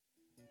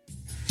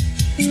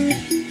Hi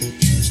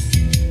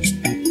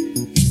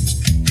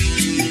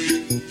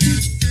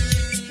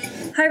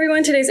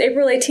everyone, today's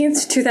April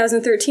 18th,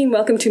 2013.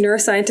 Welcome to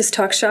Neuroscientist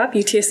Talk Shop,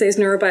 UTSA's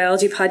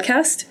neurobiology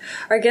podcast.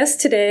 Our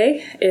guest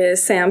today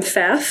is Sam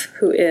Pfaff,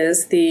 who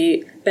is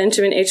the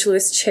Benjamin H.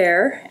 Lewis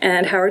Chair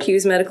and Howard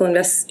Hughes Medical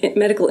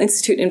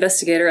Institute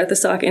investigator at the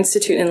Salk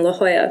Institute in La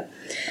Jolla.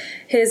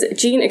 His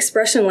gene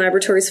expression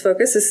laboratory's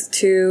focus is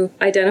to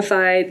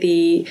identify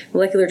the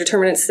molecular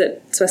determinants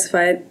that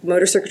specify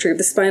motor circuitry of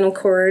the spinal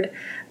cord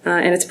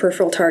and its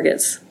peripheral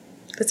targets.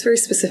 That's very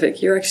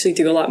specific. You actually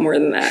do a lot more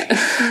than that.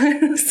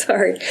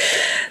 Sorry.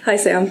 Hi,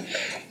 Sam.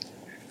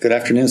 Good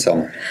afternoon,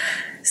 Selma.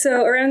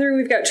 So around the room,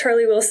 we've got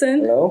Charlie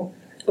Wilson. Hello.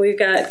 We've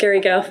got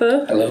Gary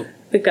Galfo. Hello.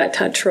 We've got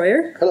Todd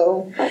Troyer.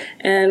 Hello.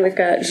 And we've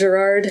got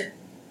Gerard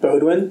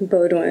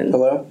Baudouin.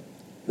 Hello.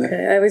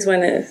 Okay, I always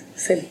want to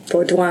say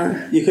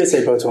Baudouin. You could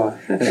say Baudouin.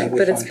 Okay,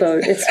 but it's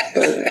Baud.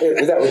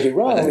 That would be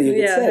wrong. I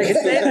could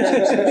say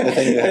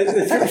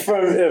that.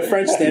 From a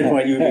French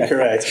standpoint, you would be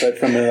correct, but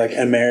from an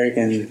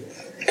American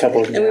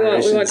couple of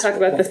generations. And we won't talk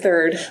about the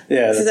third.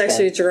 Yeah, this is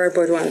actually fine. Gerard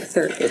Baudouin the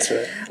third. That's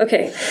right.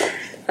 Okay,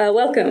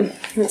 welcome.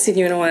 I haven't seen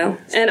you in a while.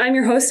 And I'm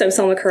your host. I'm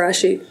Selma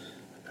Karashi.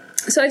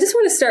 So I just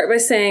want to start by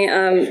saying,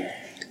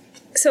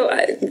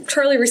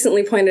 Charlie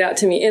recently pointed out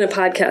to me in a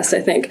podcast, I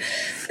think,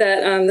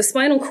 that the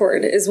spinal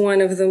cord is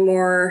one of the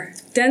more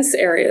dense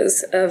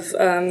areas of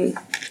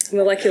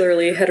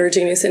molecularly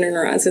heterogeneous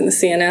interneurons in the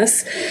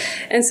CNS.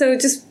 And so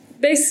just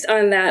based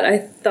on that, I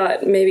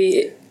thought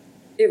maybe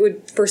it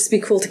would first be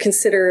cool to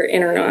consider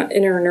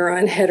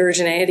interneuron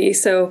heterogeneity.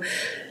 So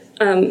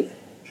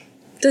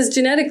does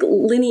genetic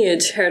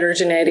lineage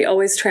heterogeneity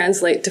always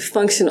translate to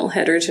functional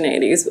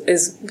heterogeneity is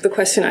the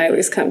question I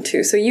always come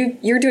to. So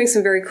you're doing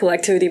some very cool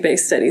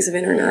activity-based studies of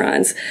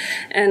interneurons.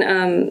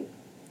 And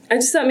I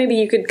just thought maybe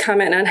you could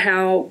comment on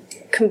how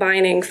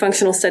combining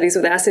functional studies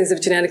with assays of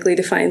genetically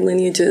defined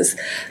lineages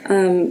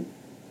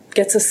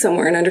gets us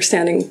somewhere in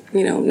understanding,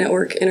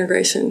 network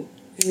integration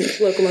in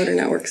locomotor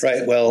networks.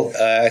 Right. Well,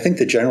 I think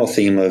the general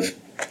theme of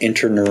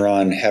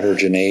interneuron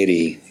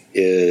heterogeneity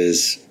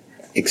is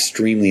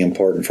extremely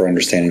important for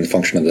understanding the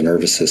function of the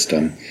nervous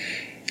system.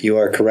 You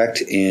are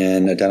correct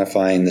in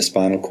identifying the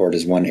spinal cord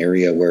as one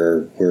area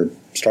where we're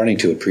starting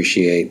to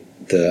appreciate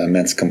the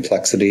immense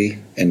complexity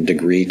and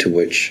degree to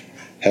which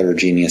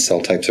heterogeneous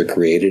cell types are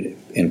created,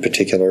 in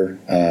particular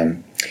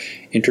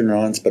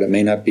interneurons, but it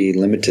may not be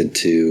limited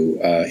to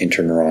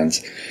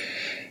interneurons.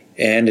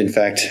 And in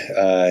fact,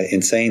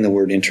 in saying the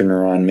word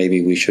interneuron,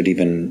 maybe we should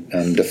even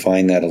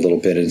define that a little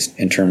bit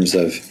in terms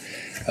of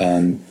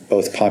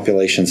both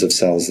populations of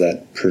cells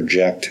that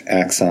project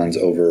axons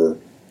over,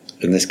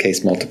 in this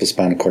case, multiple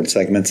spinal cord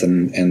segments,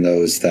 and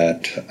those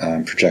that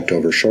project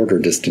over shorter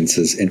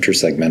distances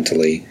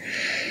intersegmentally.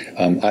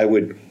 I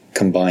would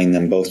combine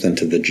them both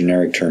into the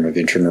generic term of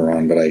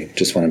interneuron, but I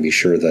just want to be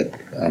sure that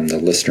the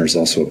listeners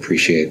also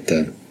appreciate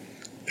the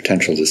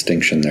potential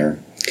distinction there.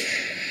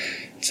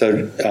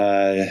 So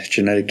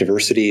genetic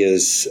diversity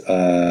is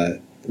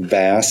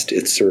vast.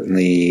 It's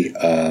certainly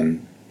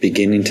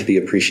beginning to be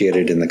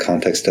appreciated in the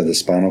context of the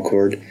spinal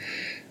cord.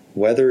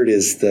 Whether it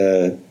is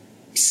the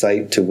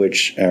site to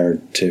which,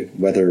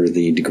 whether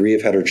the degree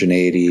of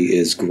heterogeneity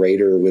is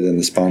greater within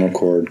the spinal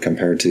cord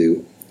compared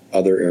to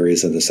other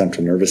areas of the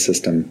central nervous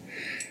system,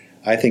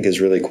 I think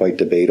is really quite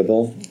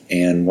debatable.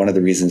 And one of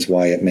the reasons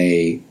why it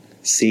may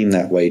seem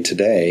that way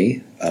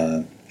today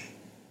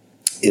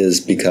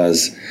is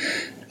because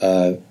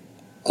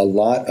a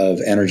lot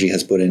of energy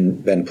has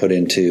been put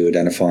into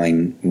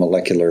identifying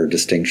molecular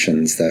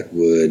distinctions that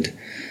would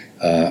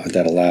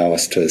that allow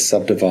us to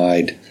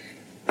subdivide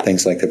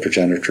things like the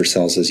progenitor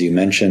cells, as you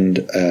mentioned,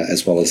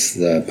 as well as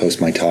the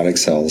postmitotic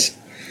cells.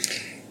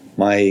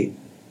 My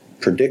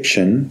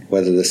prediction,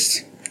 whether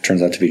this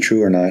turns out to be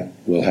true or not,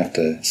 we'll have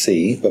to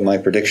see, but my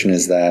prediction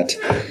is that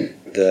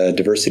the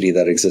diversity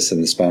that exists in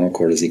the spinal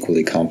cord is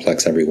equally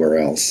complex everywhere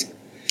else.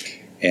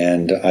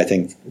 And I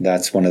think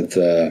that's one of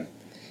the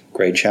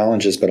great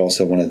challenges, but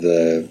also one of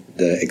the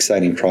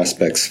exciting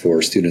prospects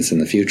for students in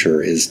the future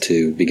is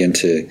to begin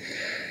to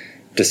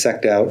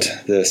dissect out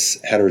this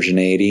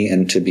heterogeneity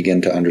and to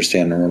begin to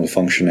understand neuronal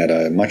function at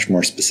a much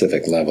more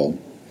specific level.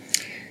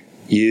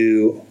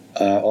 You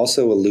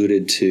also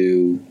alluded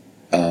to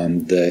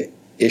the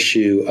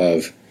issue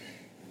of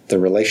the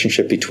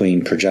relationship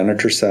between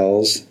progenitor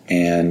cells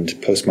and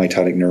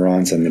postmitotic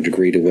neurons and the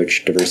degree to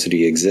which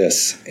diversity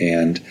exists.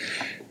 And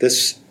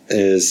this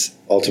is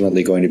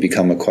ultimately going to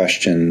become a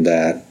question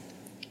that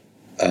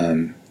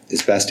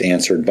is best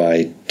answered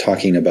by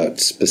talking about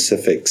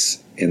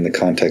specifics in the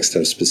context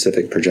of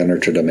specific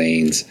progenitor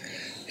domains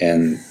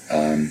and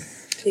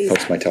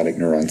postmitotic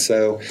neurons.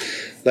 So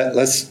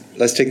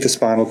let's take the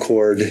spinal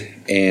cord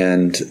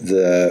and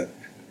the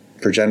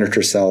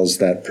progenitor cells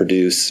that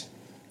produce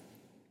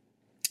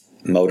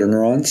motor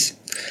neurons.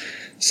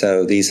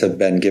 So these have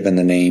been given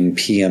the name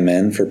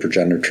PMN for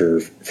progenitor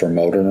for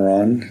motor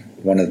neuron.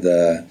 One of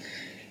the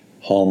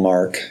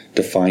hallmark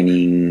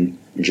defining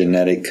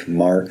genetic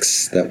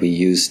marks that we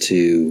use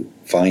to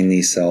find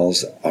these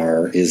cells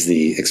is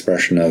the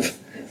expression of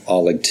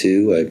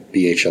OLIG2, a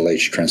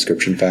BHLH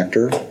transcription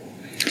factor.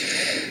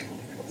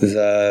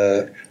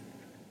 The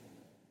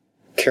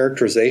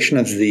characterization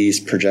of these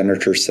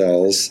progenitor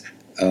cells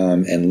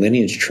and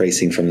lineage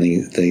tracing from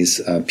these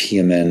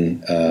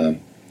PMN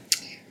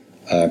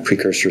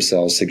precursor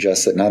cells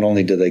suggests that not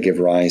only do they give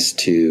rise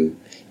to,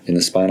 in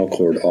the spinal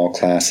cord, all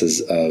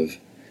classes of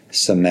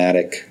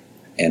somatic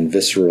and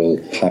visceral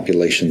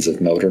populations of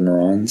motor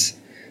neurons,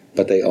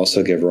 but they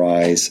also give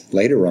rise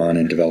later on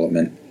in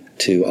development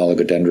to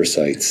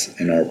oligodendrocytes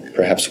and are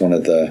perhaps one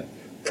of the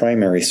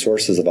primary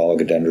sources of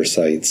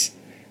oligodendrocytes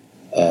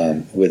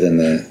within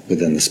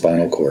the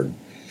spinal cord.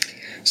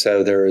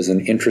 So there is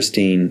an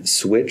interesting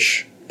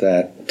switch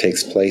that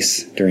takes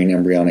place during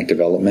embryonic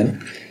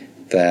development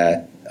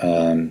that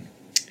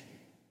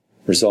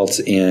results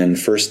in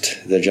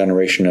first the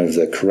generation of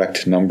the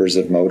correct numbers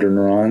of motor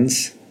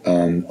neurons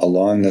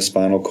along the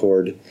spinal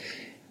cord.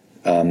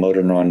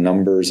 Motor neuron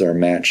numbers are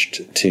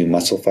matched to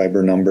muscle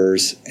fiber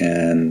numbers,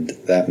 and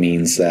that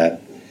means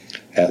that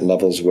at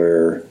levels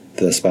where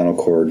the spinal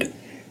cord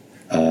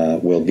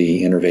will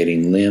be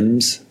innervating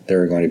limbs,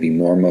 there are going to be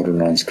more motor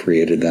neurons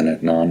created than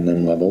at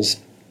non-limb levels.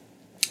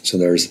 So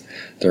there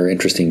are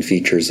interesting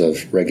features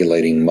of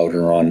regulating motor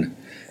neuron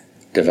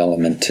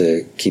development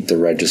to keep the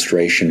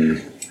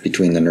registration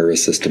between the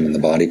nervous system and the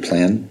body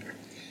plan.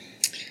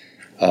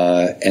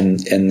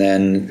 And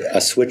then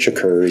a switch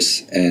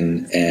occurs,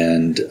 and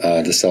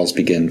the cells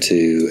begin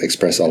to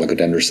express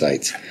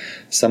oligodendrocytes.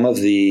 Some of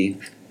the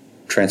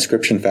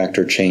transcription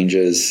factor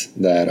changes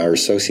that are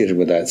associated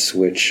with that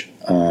switch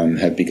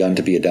have begun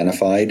to be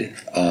identified.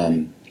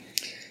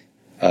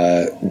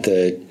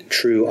 The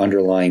true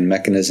underlying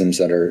mechanisms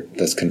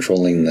that's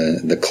controlling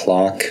the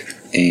clock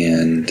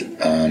and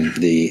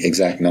the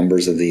exact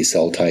numbers of these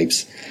cell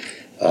types,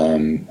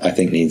 I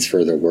think needs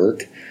further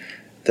work.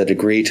 The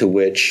degree to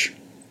which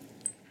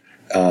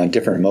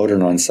different motor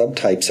neuron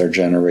subtypes are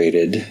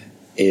generated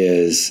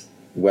is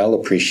well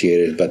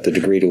appreciated, but the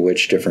degree to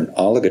which different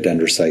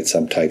oligodendrocyte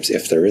subtypes,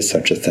 if there is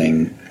such a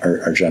thing,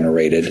 are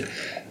generated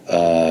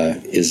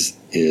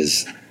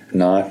is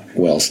not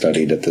well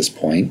studied at this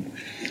point.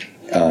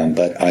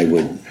 But I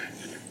would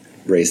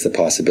raise the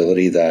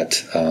possibility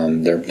that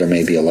there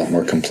may be a lot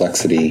more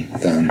complexity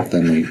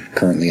than we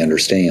currently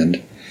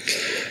understand.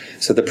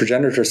 So the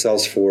progenitor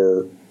cells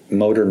for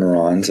motor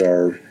neurons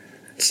are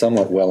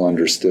somewhat well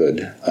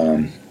understood,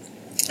 and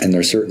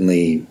they're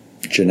certainly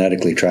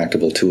genetically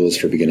tractable tools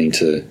for beginning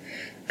to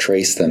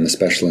trace them,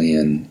 especially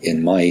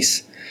in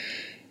mice.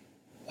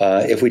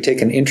 If we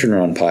take an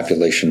interneuron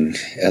population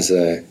as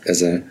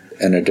an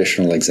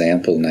additional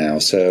example now,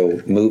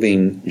 so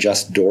moving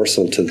just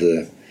dorsal to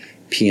the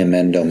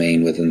PMN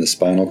domain within the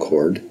spinal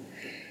cord,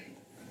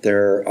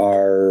 there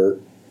are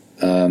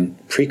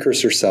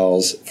precursor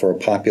cells for a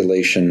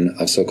population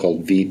of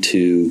so-called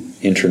V2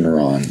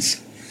 interneurons.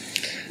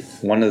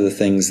 One of the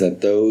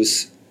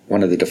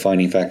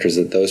defining factors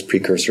that those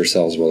precursor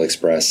cells will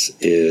express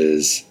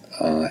is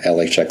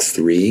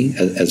LHX3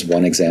 as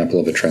one example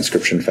of a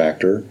transcription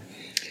factor.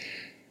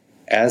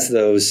 As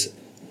those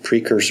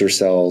precursor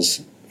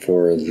cells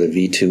for the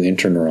V2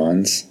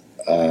 interneurons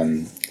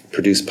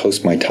produce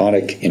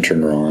postmitotic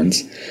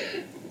interneurons,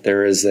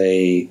 there is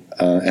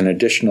an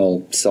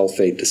additional cell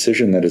fate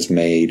decision that is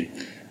made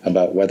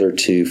about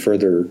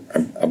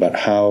about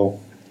how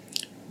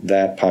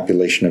that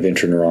population of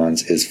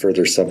interneurons is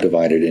further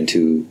subdivided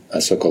into a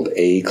so-called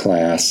A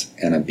class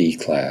and a B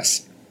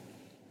class.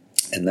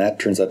 And that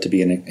turns out to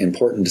be an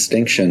important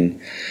distinction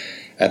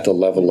at the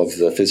level of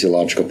the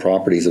physiological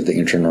properties of the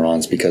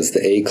interneurons, because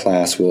the A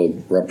class will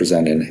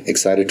represent an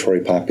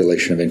excitatory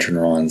population of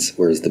interneurons,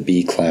 whereas the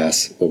B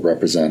class will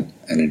represent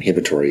an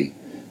inhibitory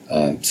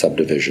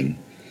subdivision.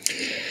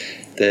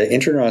 The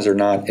interneurons are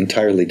not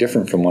entirely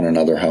different from one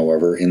another,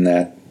 however, in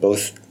that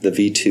both the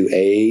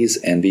V2As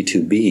and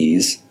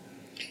V2Bs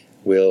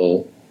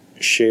will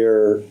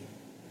share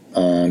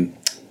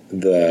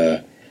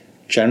the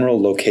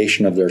general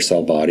location of their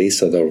cell body,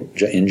 so they'll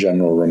in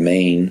general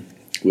remain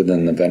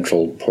within the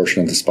ventral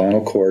portion of the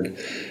spinal cord.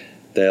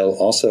 They'll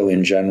also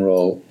in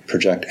general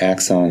project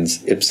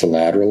axons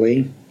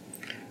ipsilaterally.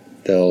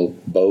 They'll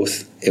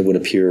both, it would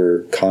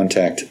appear,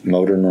 contact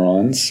motor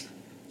neurons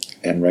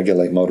and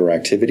regulate motor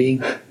activity.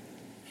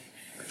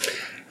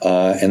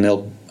 And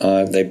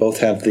they both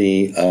have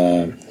the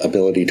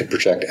ability to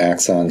project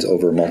axons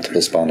over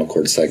multiple spinal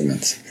cord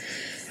segments.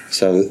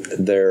 So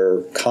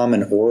their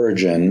common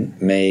origin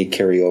may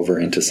carry over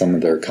into some of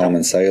their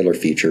common cellular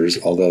features,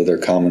 although their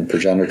common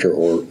progenitor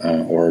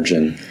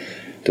origin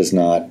does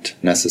not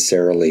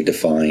necessarily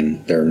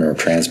define their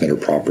neurotransmitter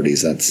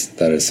properties.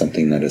 That is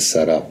something that is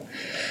set up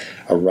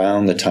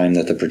around the time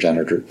that the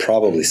progenitor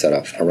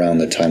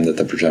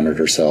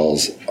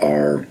cells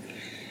are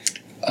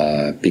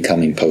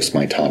becoming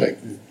postmitotic.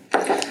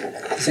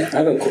 I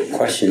have a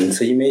question.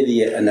 So you made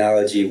the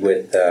analogy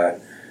with the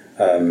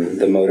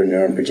motor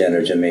neuron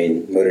progenitor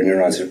domain. Motor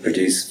neurons are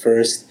produced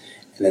first,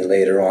 and then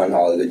later on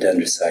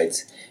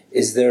oligodendrocytes.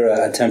 Is there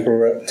a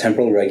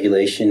temporal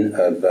regulation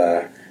of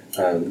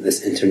this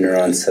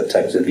interneuron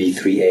subtypes of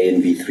V3A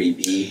and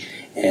V3B,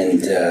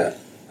 and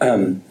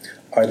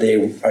are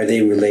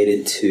they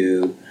related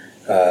to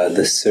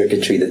the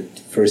circuitry that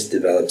first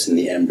develops in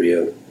the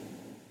embryo?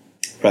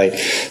 Right.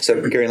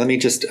 So, Gary, let me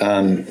just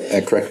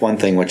correct one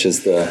thing, which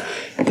is the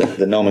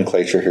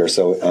nomenclature here.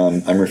 So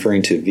I'm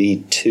referring to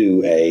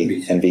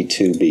V2A and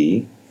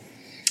V2B.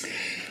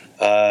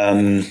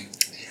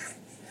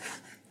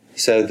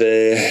 So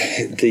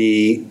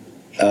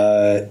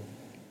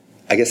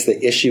I guess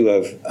the issue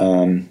of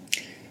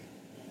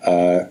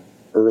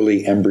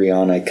early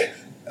embryonic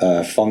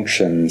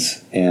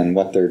functions and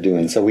what they're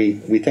doing. So we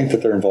think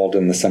that they're involved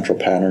in the central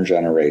pattern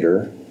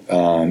generator.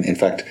 In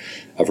fact,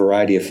 a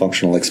variety of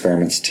functional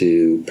experiments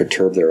to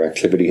perturb their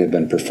activity have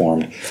been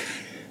performed.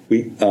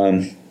 We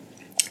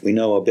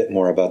know a bit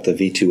more about the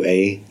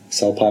V2A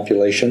cell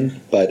population,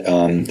 but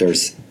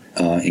there's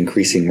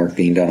increasing work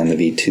being done on the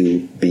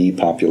V2B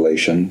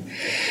population.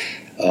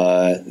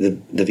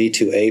 The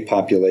V2A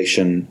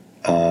population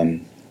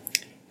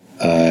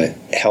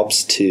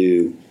helps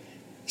to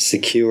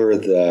secure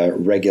the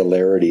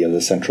regularity of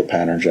the central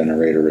pattern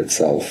generator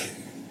itself.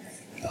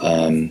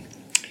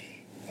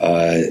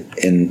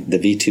 In the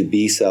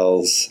V2B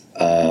cells,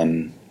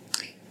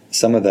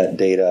 some of that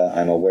data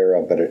I'm aware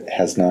of, but it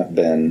has not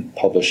been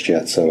published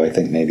yet, so I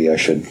think maybe I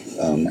should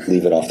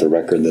leave it off the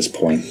record at this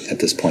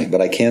point.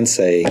 But I can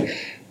say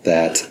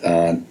that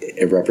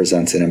it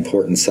represents an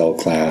important cell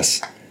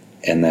class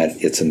and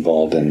that it's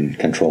involved in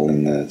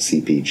controlling the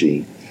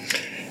CPG.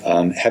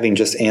 Having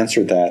just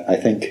answered that, I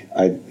think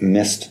I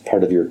missed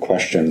part of your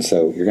question,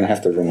 so you're going to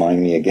have to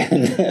remind me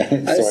again.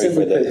 Sorry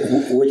for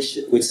that.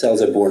 Which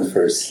cells are born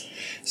first?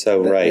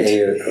 So, right.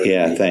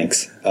 Yeah,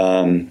 thanks.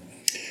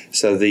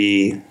 So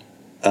the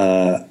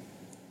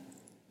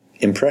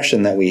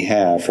impression that we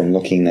have from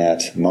looking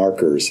at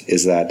markers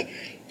is that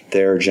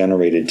they're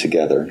generated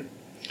together,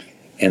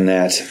 and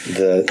that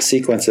the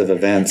sequence of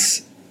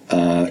events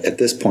at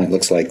this point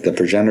looks like the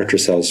progenitor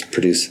cells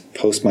produce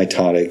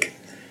postmitotic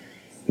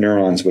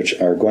neurons, which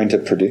are going to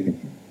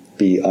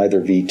be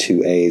either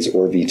V2As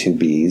or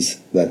V2Bs,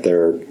 that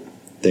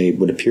they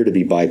would appear to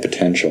be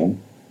bipotential,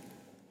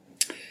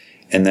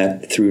 and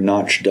that through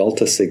Notch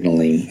delta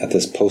signaling at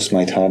this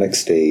postmitotic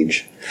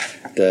stage,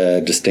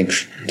 the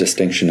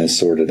distinction is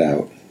sorted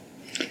out,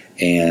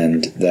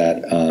 and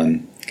that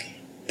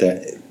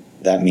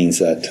means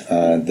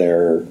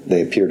that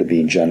they appear to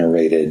be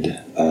generated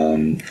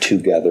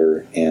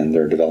together, and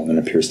their development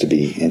appears to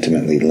be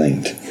intimately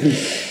linked.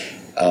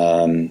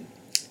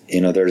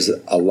 There's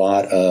a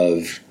lot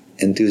of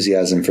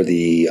enthusiasm for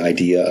the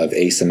idea of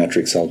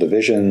asymmetric cell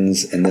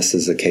divisions, and this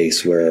is a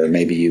case where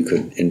maybe you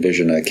could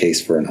envision a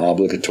case for an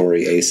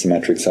obligatory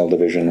asymmetric cell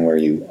division where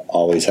you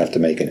always have to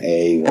make an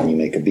A when you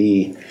make a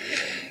B.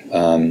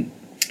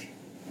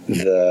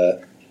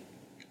 The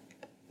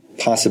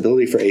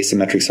possibility for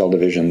asymmetric cell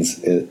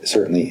divisions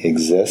certainly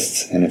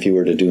exists, and if you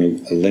were to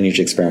do lineage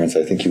experiments,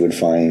 I think you would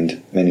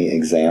find many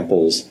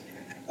examples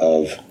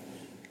of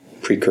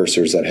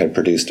precursors that had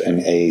produced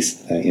an A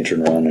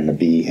interneuron and a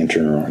B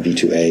interneuron,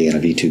 V2A and a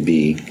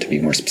V2B, to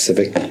be more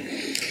specific.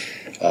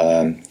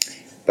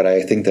 But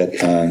I think that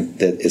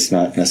it's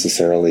not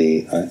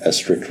necessarily a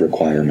strict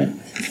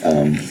requirement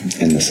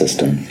in the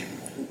system,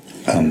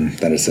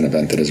 that it's an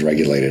event that is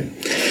regulated.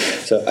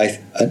 So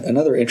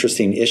another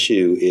interesting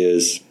issue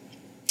is,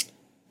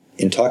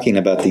 in talking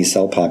about these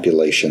cell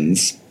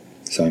populations,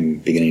 so I'm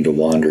beginning to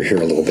wander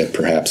here a little bit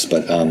perhaps,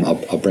 but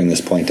I'll bring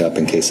this point up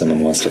in case someone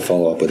wants to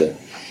follow up with it.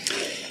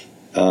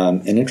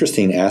 An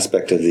interesting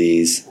aspect of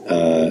these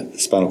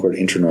spinal cord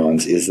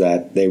interneurons is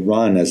that they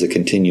run as a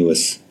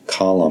continuous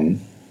column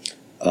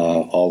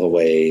all the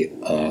way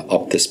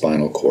up the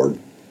spinal cord.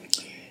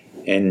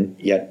 And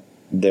yet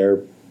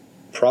they're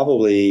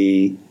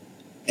probably,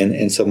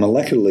 and so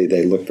molecularly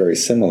they look very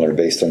similar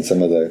based on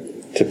some of the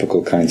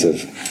typical kinds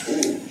of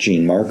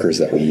gene markers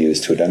that we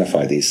use to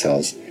identify these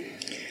cells.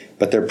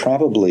 But they're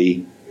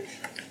probably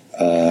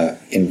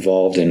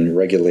involved in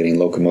regulating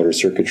locomotor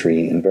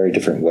circuitry in very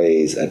different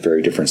ways at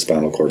very different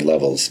spinal cord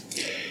levels.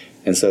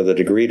 And so the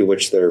degree to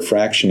which they're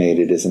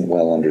fractionated isn't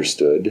well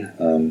understood.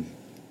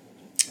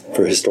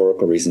 For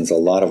historical reasons, a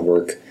lot of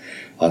work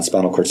on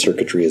spinal cord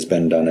circuitry has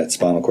been done at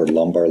spinal cord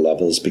lumbar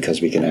levels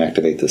because we can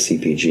activate the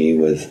CPG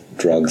with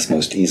drugs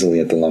most easily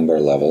at the lumbar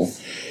level.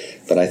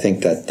 But I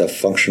think that the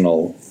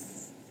functional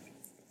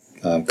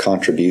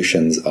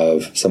contributions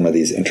of some of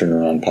these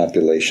interneuron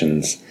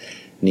populations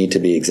need to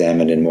be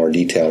examined in more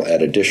detail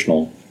at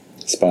additional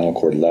spinal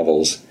cord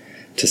levels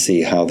to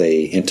see how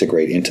they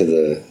integrate into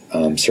the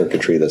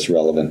circuitry that's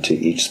relevant to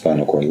each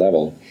spinal cord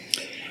level.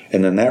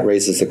 And then that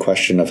raises the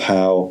question of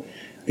how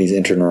these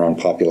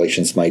interneuron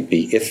populations might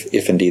be,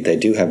 if indeed they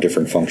do have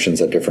different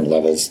functions at different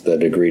levels, the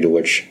degree to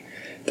which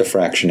the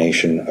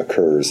fractionation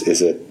occurs.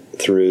 Is it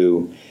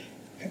through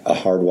a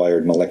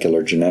hardwired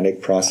molecular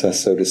genetic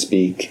process, so to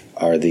speak?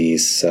 Are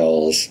these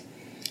cells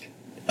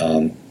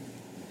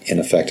in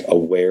effect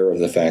aware of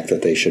the fact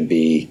that they should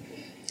be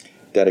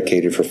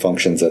dedicated for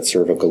functions at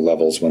cervical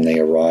levels when they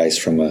arise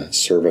from a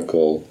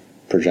cervical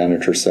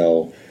progenitor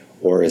cell?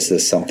 Or is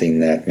this something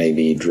that may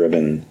be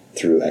driven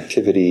through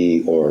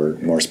activity or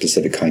more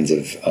specific kinds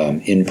of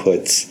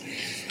inputs?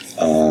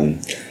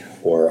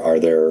 Or are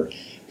there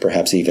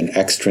perhaps even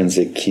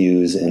extrinsic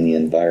cues in the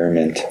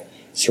environment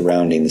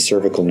surrounding the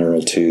cervical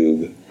neural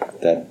tube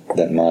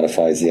that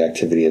modifies the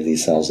activity of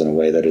these cells in a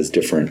way that is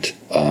different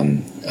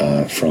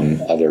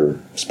from other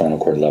spinal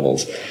cord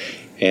levels?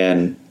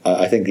 And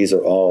I think these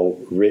are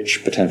all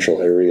rich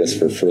potential areas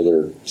for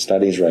further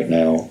studies right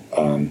now.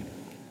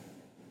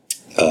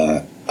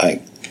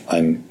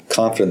 I'm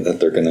confident that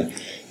there are going to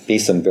be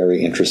some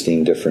very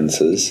interesting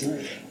differences,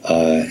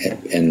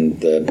 and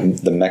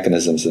the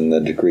mechanisms and the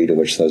degree to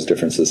which those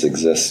differences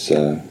exist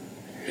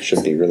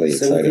should be really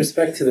exciting. So with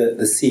respect to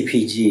the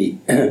CPG,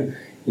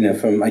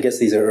 from, I guess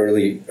these are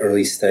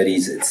early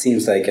studies, it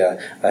seems like a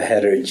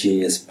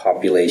heterogeneous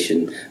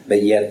population,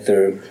 but yet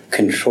they're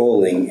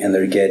controlling and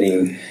they're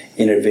getting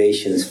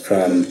innervations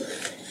from,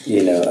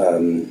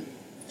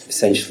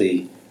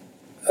 essentially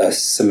a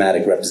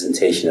somatic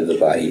representation of the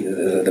body.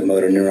 The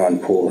motor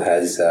neuron pool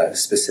has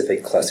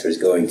specific clusters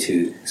going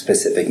to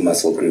specific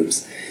muscle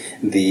groups.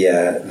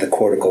 The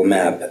cortical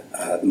map,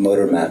 the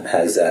motor map,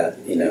 has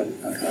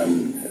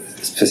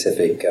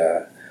specific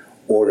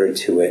order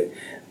to it.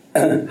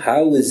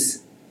 How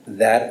is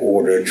that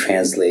order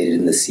translated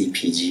in the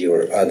CPG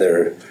or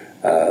other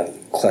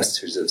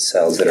clusters of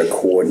cells that are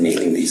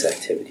coordinating these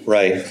activities?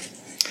 Right.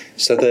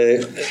 So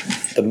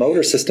the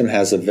motor system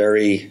has a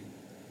very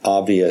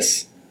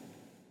obvious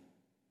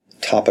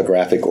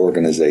topographic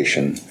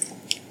organization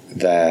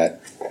that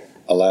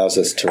allows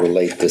us to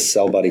relate the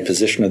cell body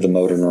position of the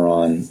motor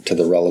neuron to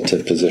the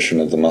relative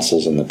position of the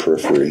muscles in the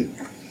periphery.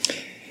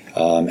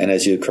 And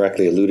as you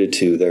correctly alluded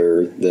to,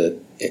 the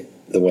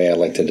way I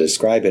like to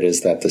describe it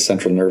is that the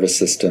central nervous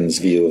system's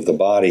view of the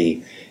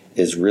body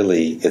is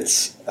really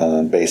based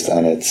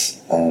on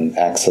its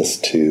access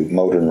to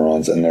motor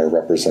neurons and their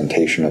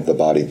representation of the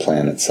body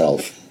plan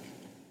itself.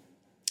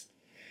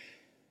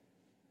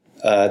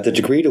 The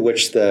degree to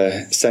which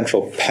the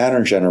central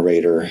pattern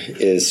generator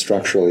is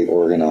structurally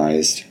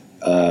organized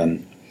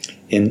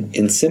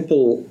in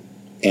simple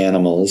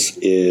animals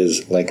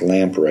is like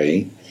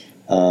lamprey,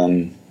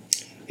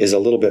 is a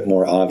little bit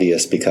more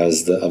obvious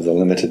because of the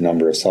limited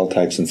number of cell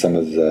types and some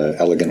of the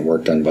elegant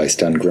work done by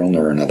Sten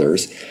Grillner and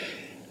others.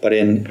 But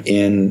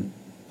in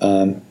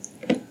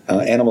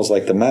animals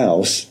like the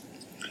mouse,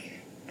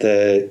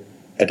 the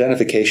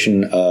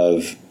identification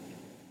of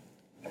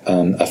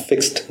a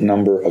fixed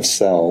number of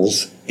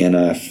cells in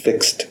a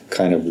fixed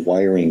kind of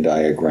wiring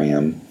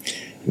diagram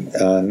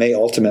may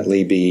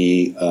ultimately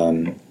be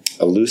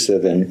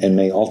elusive and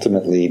may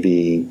ultimately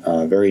be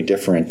very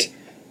different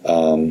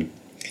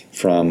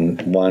from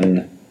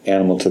one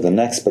animal to the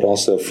next, but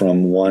also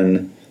from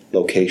one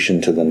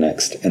location to the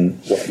next. And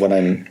what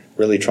I'm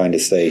really trying to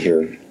say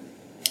here,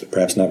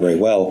 perhaps not very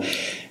well,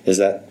 is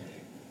that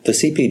the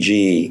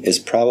CPG is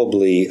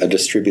probably a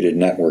distributed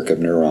network of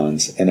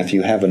neurons. And if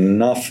you have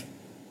enough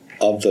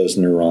of those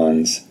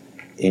neurons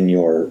in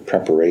your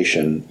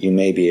preparation, you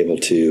may be able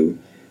to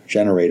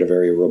generate a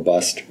very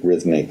robust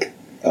rhythmic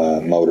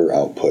motor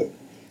output.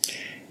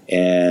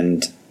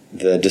 And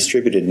the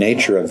distributed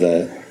nature of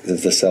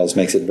the cells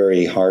makes it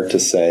very hard to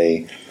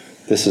say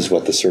this is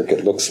what the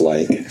circuit looks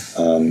like.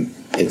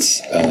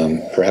 It's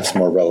perhaps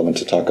more relevant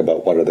to talk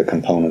about what are the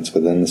components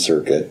within the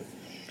circuit,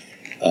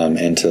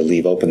 and to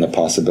leave open the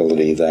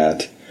possibility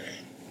that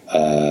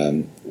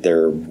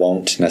there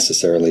won't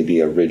necessarily be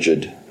a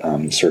rigid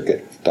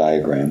circuit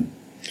diagram.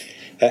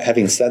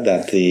 Having said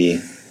that, the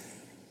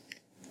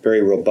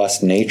very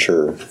robust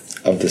nature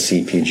of the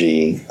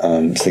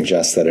CPG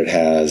suggests that it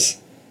has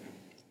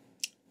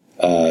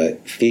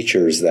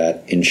features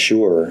that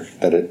ensure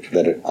that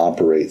it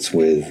operates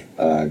with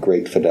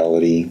great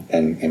fidelity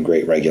and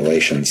great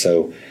regulation.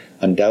 So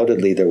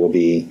undoubtedly there will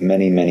be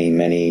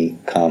many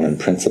common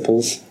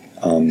principles,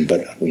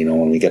 but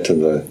when we get to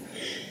the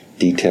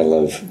detail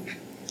of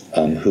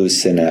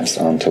who's synapsed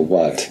onto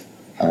what,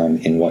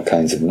 in what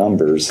kinds of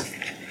numbers,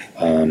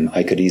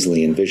 I could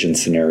easily envision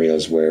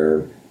scenarios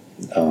where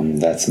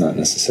that's not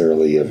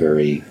necessarily a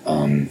very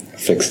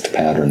fixed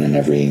pattern in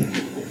every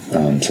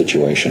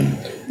situation.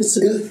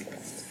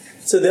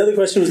 So the other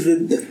question was,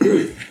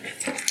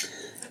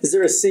 is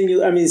there a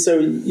single, so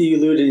you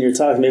alluded in your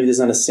talk, maybe there's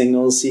not a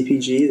single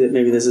CPG, that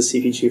maybe there's a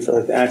CPG for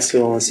like the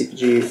axial and a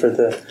CPG for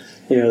the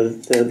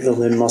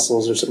limb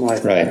muscles or something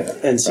like that.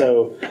 Right. And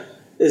so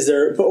is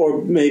there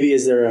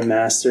a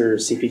master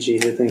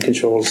CPG that then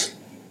controls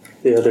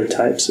the other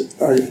types?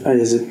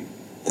 Is it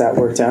that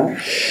worked out?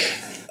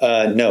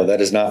 No, that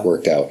has not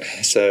worked out.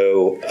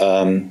 So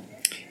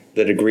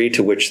the degree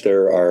to which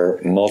there are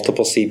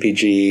multiple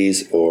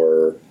CPGs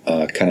or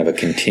kind of a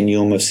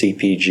continuum of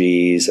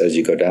CPGs as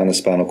you go down the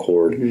spinal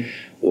cord, mm-hmm.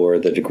 or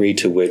the degree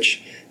to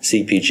which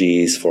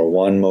CPGs for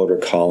one motor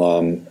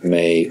column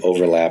may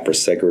overlap or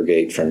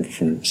segregate from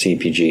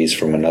CPGs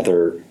from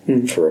another,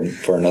 mm-hmm.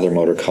 for another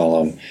motor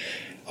column,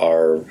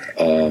 are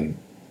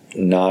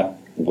not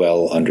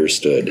well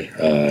understood,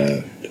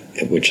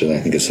 which I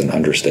think is an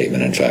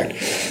understatement, in fact.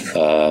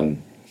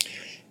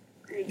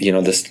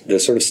 the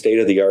sort of state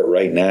of the art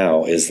right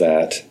now is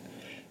that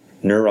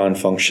neuron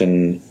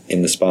function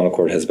in the spinal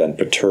cord has been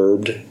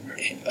perturbed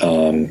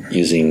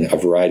using a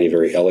variety of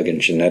very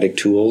elegant genetic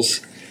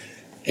tools,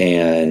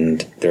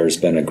 and there's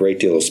been a great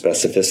deal of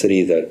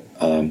specificity that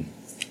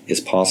is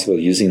possible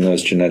using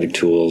those genetic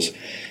tools.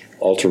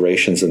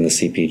 Alterations in the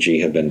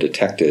CPG have been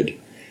detected,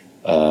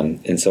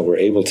 and so we're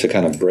able to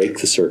kind of break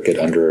the circuit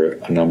under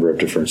a number of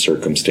different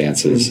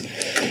circumstances.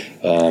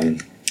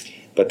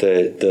 But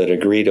the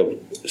degree to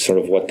sort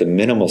of what the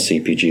minimal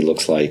CPG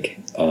looks like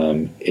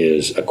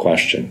is a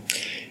question.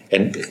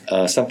 And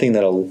something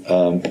that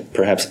I'll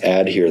perhaps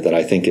add here that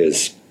I think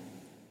is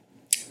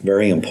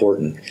very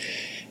important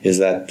is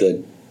that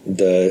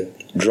the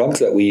drugs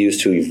that we use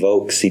to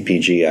evoke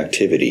CPG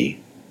activity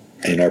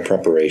in our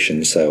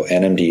preparation, so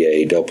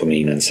NMDA,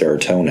 dopamine, and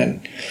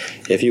serotonin,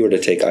 if you were to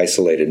take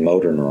isolated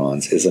motor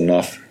neurons, is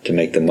enough to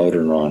make the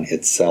motor neuron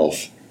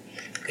itself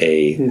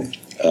a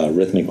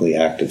rhythmically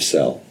active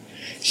cell.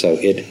 So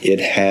it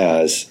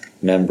has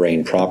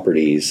membrane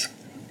properties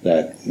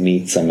that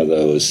meet some of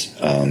those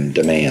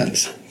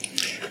demands,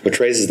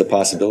 which raises the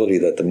possibility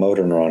that the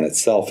motor neuron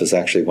itself is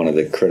actually one of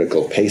the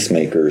critical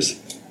pacemakers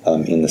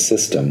in the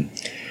system,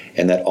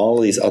 and that all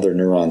these other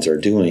neurons are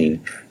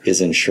doing is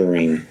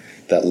ensuring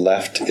that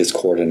left is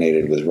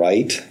coordinated with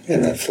right,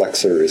 and that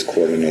flexor is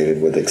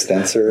coordinated with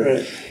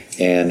extensor,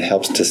 and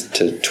helps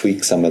to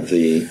tweak some of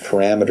the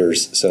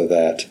parameters so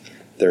that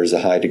there's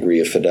a high degree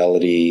of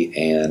fidelity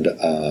and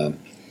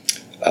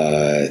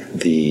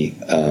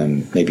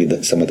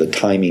some of the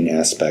timing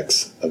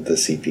aspects of the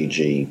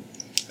CPG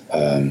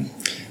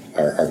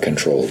are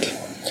controlled.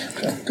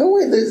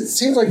 It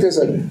seems like there's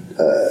a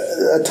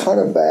ton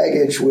of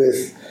baggage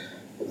with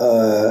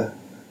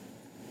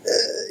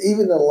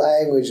even the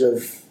language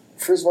of.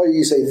 First of all,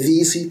 you say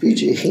the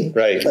CPG,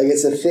 right? Like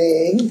it's a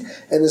thing,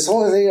 and this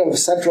whole thing of a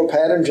central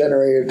pattern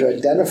generator to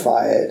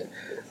identify it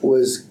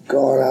was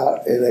gone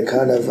out in a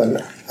kind of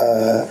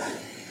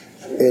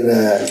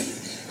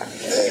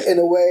in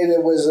a way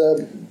that was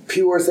a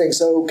pure thing.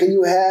 So, can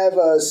you have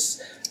a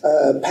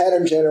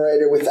pattern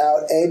generator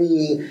without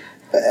any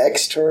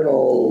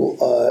external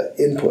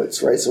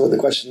inputs, right? So, the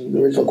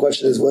original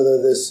question is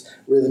whether this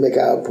rhythmic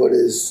output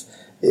is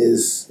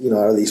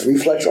are these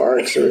reflex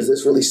arcs or is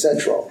this really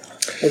central?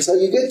 And so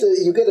you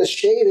get a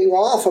shaving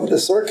off of the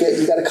circuit.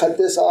 You got to cut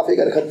this off. You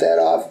got to cut that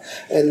off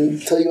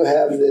until you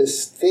have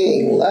this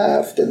thing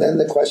left. And then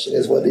the question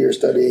is whether you're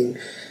studying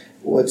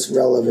what's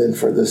relevant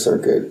for the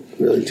circuit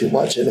really too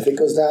much. And if it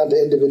goes down to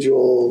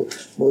individual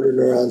motor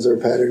neurons or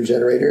pattern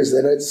generators,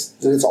 then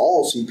it's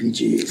all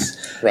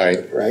CPGs. Right.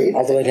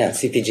 All the way down.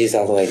 CPGs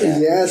all the way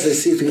down. Yes, the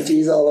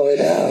CPGs all the way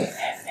down.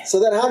 So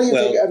then, how do you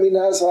think? I mean,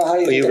 so how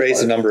do you? You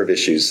raised a number of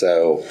issues.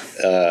 So.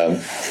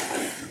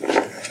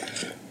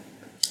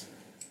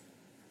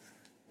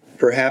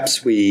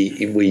 Perhaps we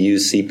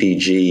use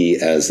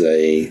CPG as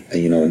an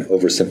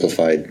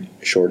oversimplified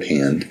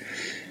shorthand,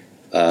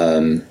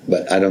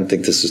 but I don't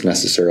think this is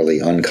necessarily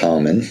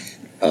uncommon.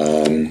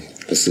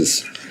 This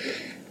is,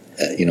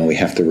 we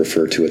have to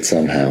refer to it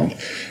somehow.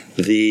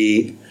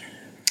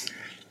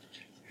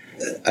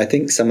 I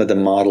think some of the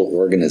model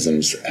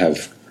organisms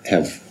have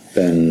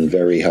been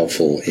very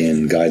helpful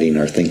in guiding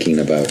our thinking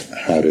about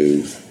how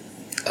to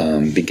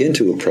begin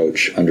to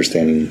approach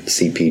understanding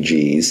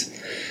CPGs.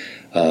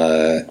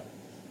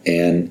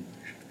 And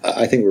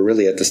I think we're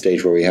really at the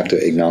stage where we have to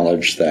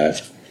acknowledge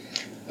that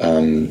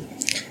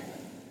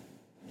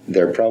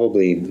they're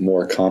probably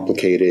more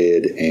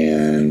complicated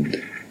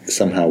and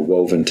somehow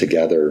woven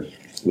together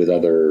with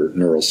other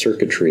neural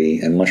circuitry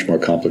in much more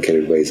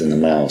complicated ways in the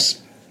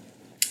mouse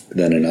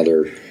than in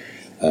other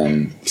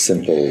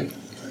simple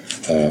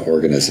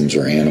organisms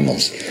or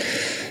animals.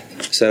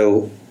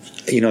 So,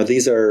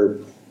 these are,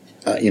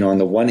 on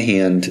the one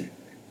hand,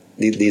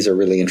 these are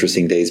really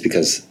interesting days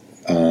because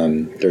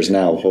there's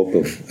now hope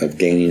of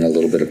gaining a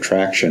little bit of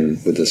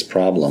traction with this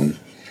problem.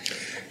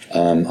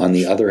 On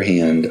the other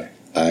hand,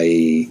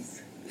 I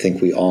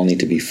think we all need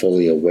to be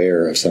fully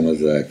aware of some of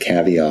the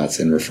caveats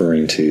in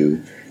referring to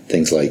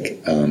things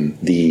like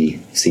the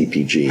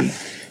CPG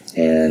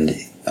and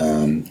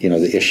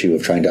the issue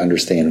of trying to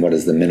understand what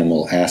is the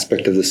minimal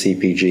aspect of the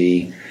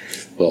CPG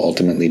will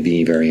ultimately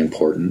be very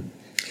important.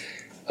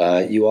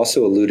 You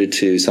also alluded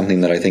to something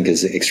that I think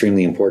is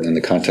extremely important in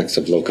the context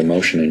of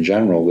locomotion in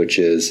general, which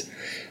is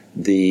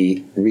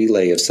the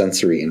relay of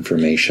sensory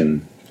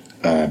information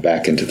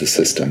back into the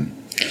system.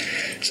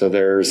 So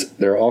there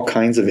are all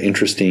kinds of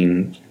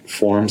interesting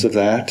forms of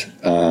that.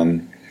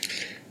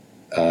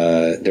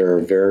 There are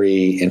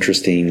very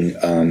interesting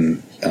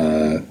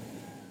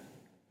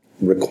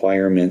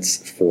requirements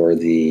for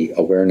the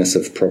awareness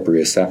of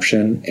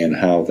proprioception and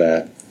how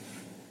that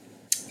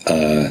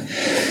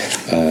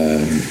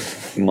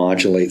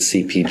modulates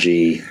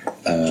CPG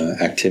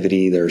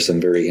activity. There are some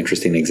very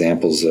interesting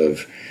examples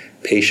of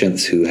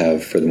patients who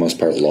have, for the most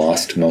part,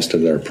 lost most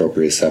of their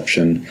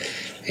proprioception,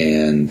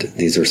 and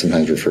these are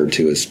sometimes referred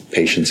to as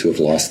patients who have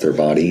lost their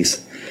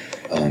bodies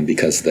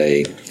because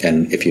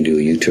and if you do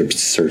a YouTube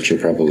search, you'll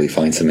probably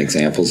find some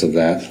examples of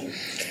that.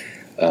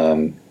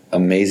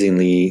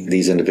 amazingly,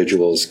 these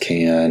individuals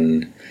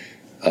can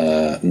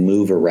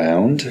move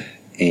around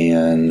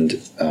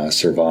and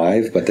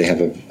survive, but they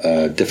have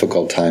a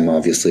difficult time,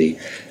 obviously,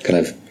 kind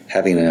of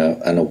having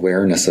an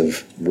awareness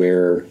of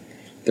where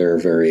their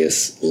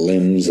various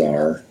limbs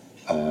are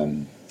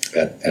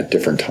at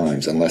different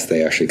times, unless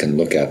they actually can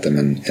look at them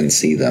and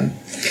see them.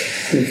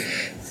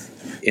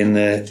 In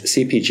the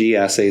CPG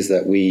assays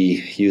that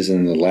we use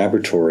in the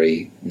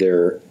laboratory,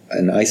 they're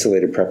an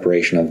isolated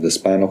preparation of the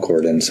spinal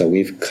cord, and so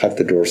we've cut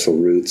the dorsal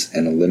roots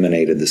and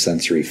eliminated the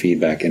sensory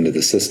feedback into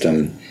the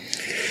system,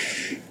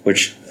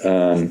 which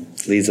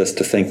leads us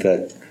to think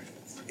that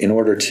in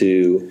order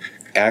to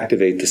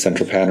activate the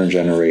central pattern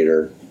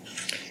generator,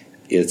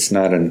 it's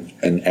not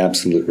an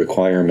absolute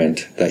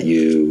requirement that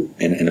you,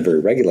 in a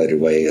very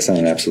regulated way, it's not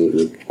an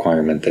absolute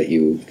requirement that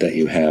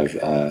you have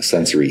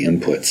sensory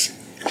inputs.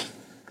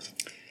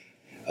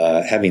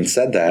 Having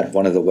said that,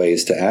 one of the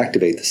ways to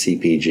activate the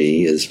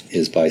CPG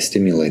is by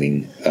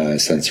stimulating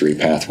sensory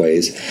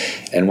pathways.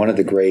 And one of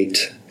the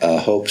great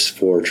hopes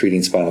for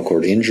treating spinal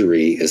cord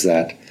injury is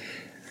that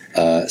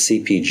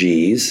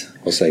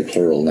CPGs, we'll say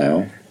plural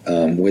now,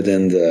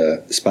 within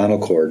the spinal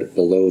cord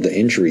below the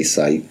injury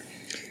site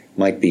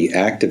might be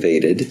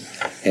activated.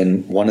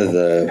 And one of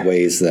the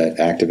ways that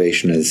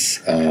activation is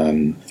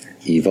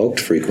evoked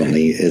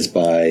frequently is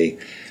by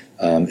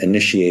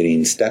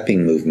initiating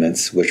stepping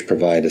movements, which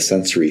provide a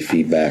sensory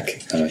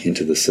feedback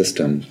into the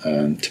system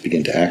to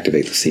begin to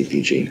activate the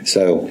CPG.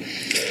 So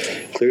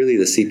clearly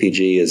the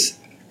CPG is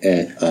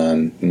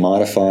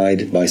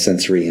modified by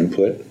sensory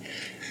input,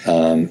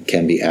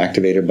 can be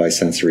activated by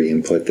sensory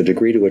input. The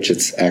degree to which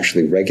it's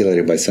actually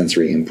regulated by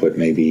sensory input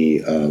may be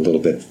a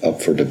little bit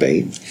up for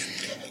debate.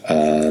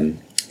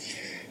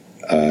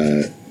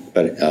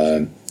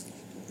 But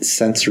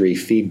sensory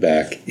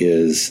feedback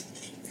is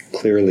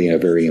clearly a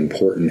very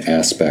important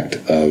aspect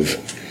of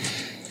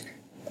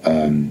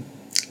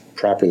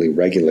properly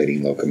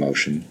regulating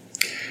locomotion.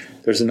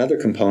 There's another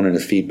component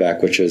of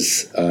feedback, which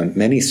is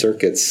many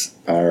circuits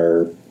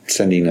are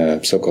sending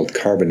a so-called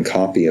carbon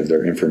copy of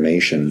their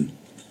information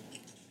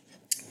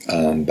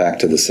back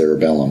to the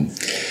cerebellum.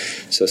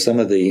 So some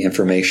of the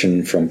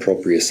information from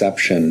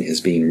proprioception is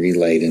being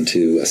relayed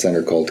into a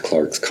center called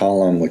Clark's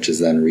column, which is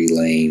then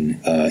relaying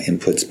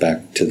inputs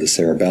back to the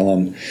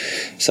cerebellum.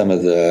 Some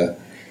of the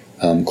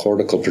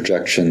cortical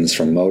projections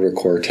from motor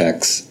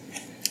cortex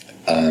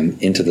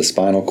into the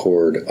spinal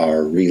cord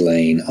are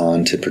relaying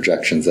onto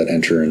projections that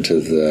enter into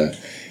the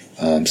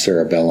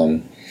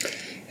cerebellum.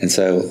 And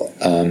so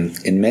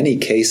in many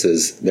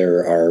cases,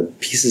 there are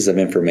pieces of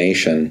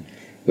information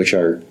which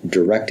are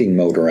directing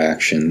motor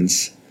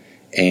actions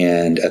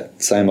and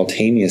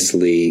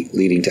simultaneously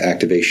leading to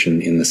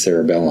activation in the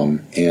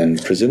cerebellum.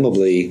 And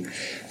presumably,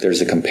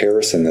 there's a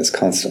comparison that's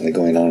constantly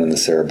going on in the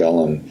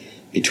cerebellum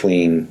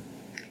between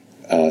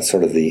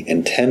sort of the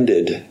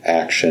intended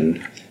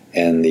action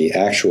and the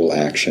actual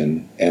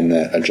action, and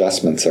that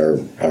adjustments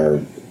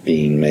are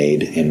being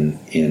made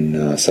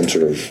in some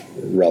sort of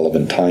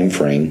relevant time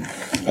frame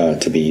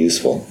to be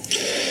useful.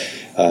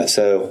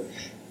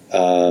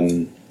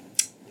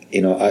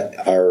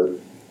 Our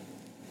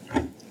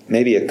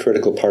maybe a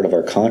critical part of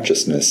our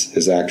consciousness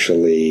is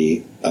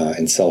actually,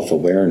 in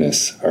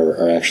self-awareness,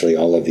 are actually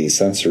all of these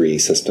sensory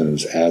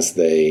systems as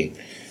they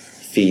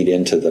feed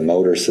into the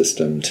motor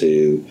system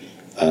to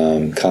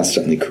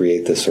constantly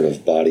create this sort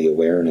of body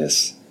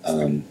awareness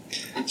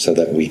so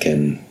that we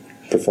can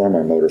perform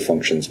our motor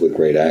functions with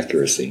great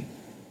accuracy.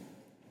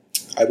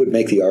 I would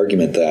make the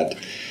argument that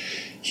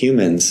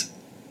humans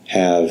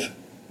have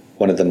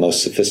one of the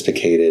most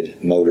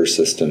sophisticated motor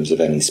systems of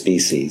any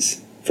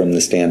species, from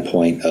the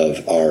standpoint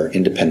of our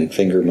independent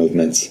finger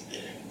movements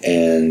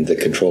and the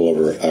control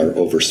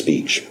over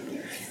speech.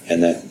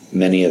 And that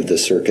many of the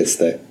circuits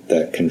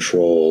that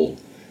control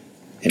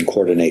and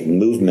coordinate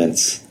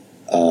movements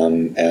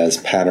as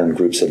pattern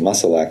groups of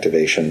muscle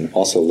activation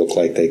also look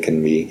like you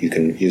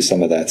can use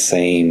some of that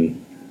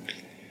same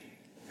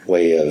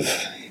way of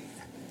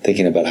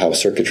thinking about how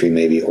circuitry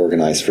may be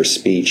organized for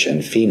speech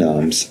and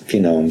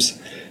phonemes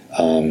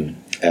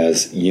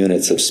as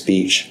units of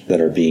speech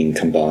that are being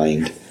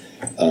combined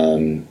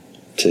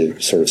to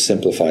sort of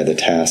simplify the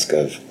task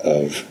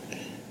of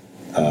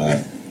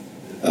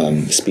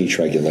speech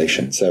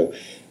regulation. So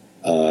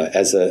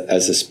as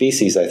a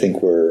species, I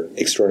think we're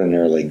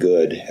extraordinarily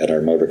good at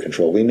our motor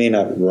control. We may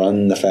not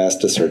run the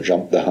fastest or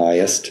jump the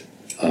highest,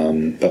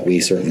 but we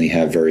certainly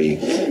have very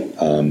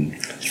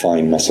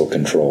fine muscle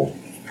control.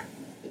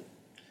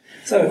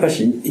 So I have a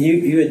question.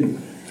 You had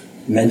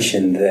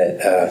mentioned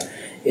that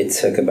it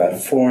took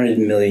about 400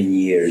 million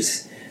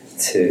years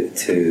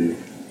to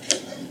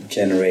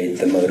generate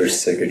the motor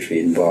circuitry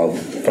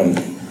involved from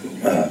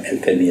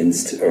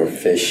amphibians or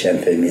fish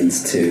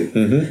amphibians to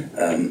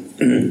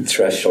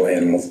terrestrial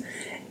animals.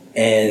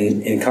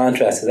 And in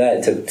contrast to that,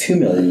 it took 2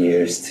 million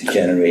years to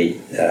generate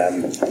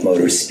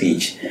motor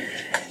speech.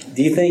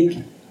 Do you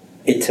think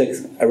it took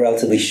a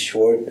relatively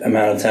short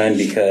amount of time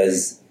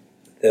because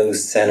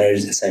those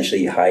centers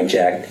essentially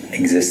hijacked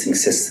existing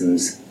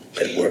systems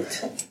that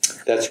worked?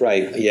 That's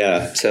right.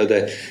 Yeah. So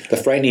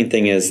the frightening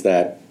thing is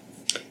that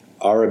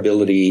our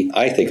ability.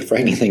 I think the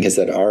frightening thing is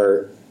that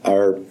our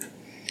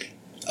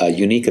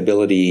unique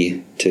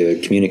ability to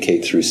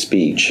communicate through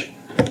speech.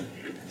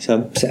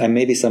 So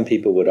maybe some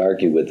people would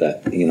argue with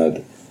that.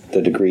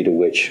 The degree to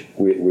which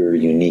we're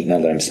unique. Now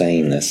that I'm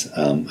saying this,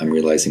 I'm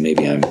realizing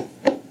maybe I'm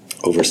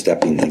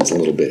overstepping things a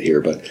little bit here,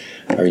 but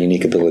our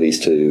unique abilities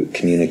to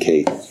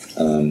communicate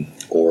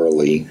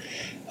orally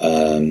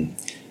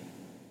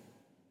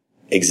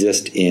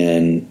exist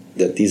in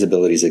that these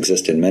abilities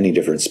exist in many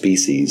different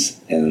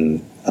species,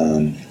 and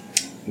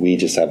we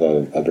just have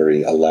a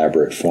very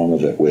elaborate form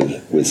of it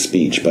with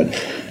speech. But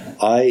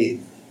I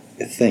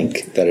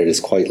think that it is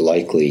quite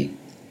likely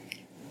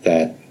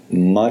that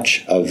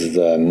much of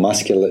the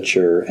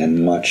musculature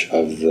and much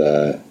of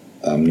the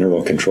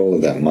neural control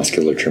of that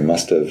musculature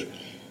must have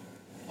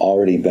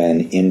already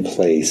been in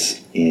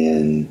place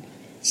in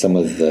some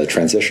of the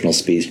transitional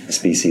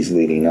species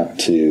leading up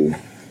to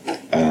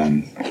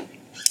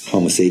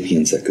Homo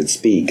sapiens that could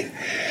speak,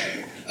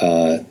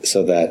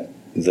 so that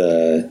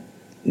the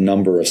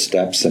number of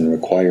steps and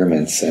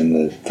requirements and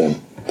the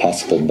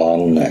possible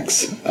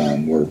bottlenecks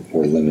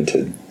were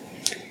limited.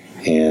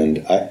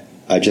 And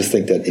I just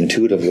think that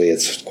intuitively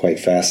it's quite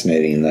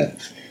fascinating that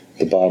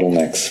the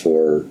bottlenecks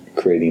for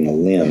creating a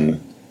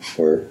limb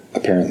were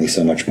apparently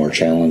so much more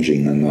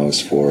challenging than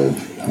those for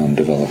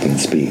developing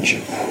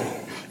speech.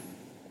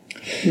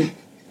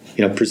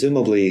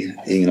 Presumably,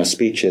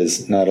 speech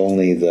is not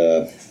only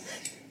the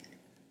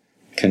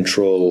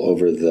control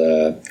over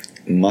the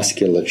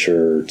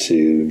musculature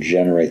to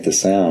generate the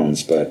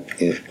sounds, but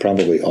it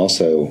probably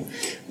also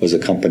was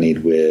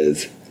accompanied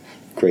with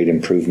great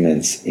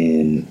improvements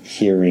in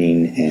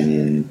hearing and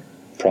in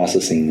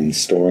processing and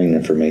storing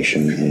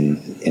information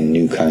in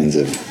new kinds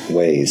of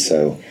ways.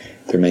 So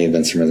there may have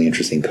been some really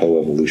interesting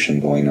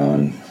coevolution going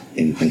on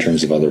in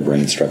terms of other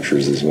brain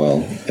structures as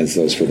well as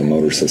those for the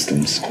motor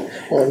systems.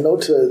 Well,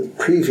 note to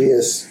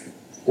previous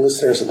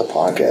listeners of the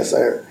podcast,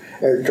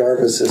 Eric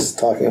Jarvis is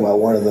talking about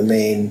one of the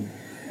main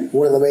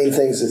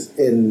things is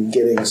in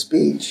getting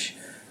speech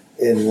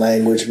in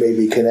language,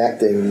 maybe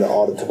connecting the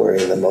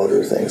auditory and the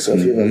motor thing. So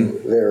if you have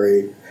a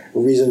very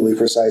reasonably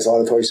precise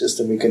auditory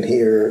system, you can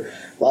hear,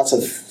 lots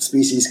of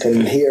species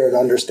can hear and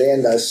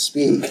understand us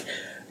speak,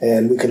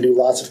 and we can do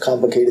lots of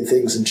complicated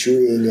things in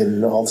chewing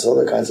and all this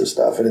other kinds of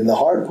stuff. And in the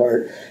hard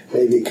part,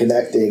 maybe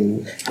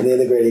connecting and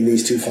integrating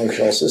these two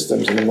functional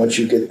systems. And then once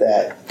you get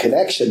that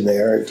connection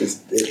there,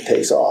 it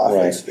takes off.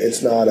 Right.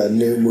 It's not a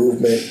new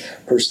movement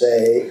per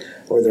se,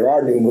 or there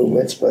are new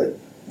movements, but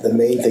the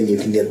main thing you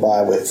can get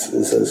by with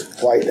is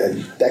quite a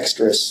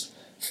dexterous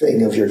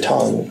thing of your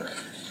tongue.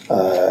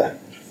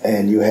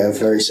 And you have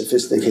very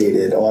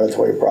sophisticated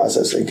auditory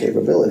processing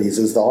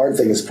capabilities. The hard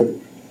thing is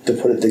to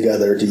put it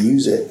together, to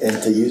use it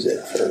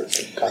for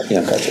kinds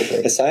of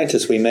things. As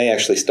scientists, we may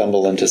actually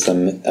stumble into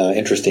some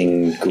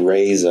interesting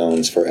gray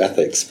zones for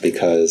ethics,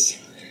 because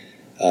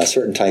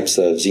certain types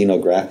of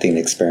xenografting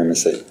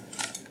experiments that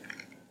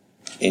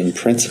in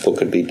principle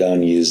could be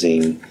done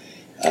using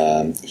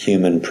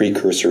human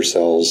precursor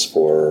cells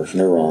for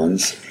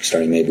neurons,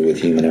 starting maybe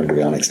with human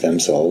embryonic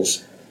stem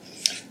cells,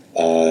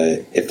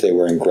 if they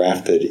were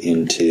engrafted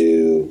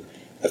into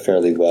a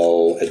fairly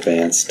well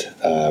advanced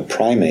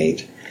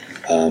primate,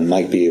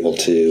 might be able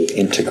to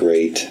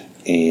integrate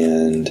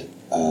and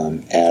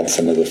add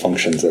some of the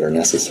functions that are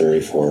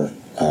necessary for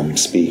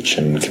speech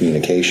and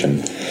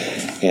communication.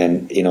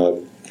 And,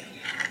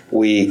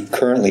 we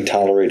currently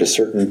tolerate a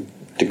certain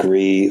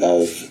degree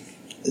of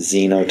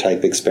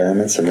xenotype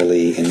experiments. Some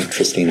really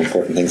interesting,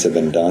 important things have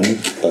been done,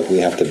 but we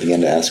have to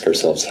begin to ask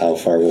ourselves, how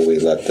far will we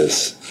let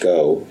this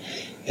go?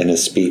 And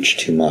is speech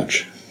too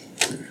much?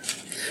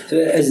 So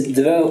as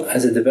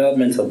a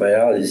developmental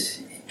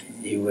biologist,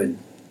 you would,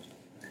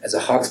 as a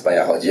Hawks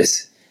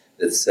biologist,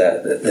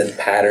 that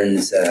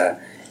patterns,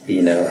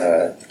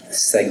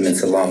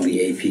 segments along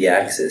the AP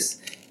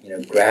axis,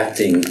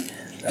 grafting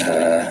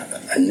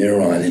a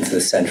neuron into the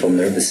central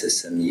nervous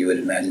system, you would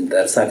imagine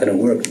that's not going to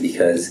work,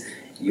 because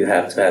you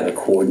have to have a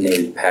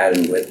coordinated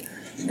pattern with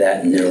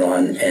that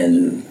neuron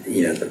and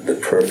the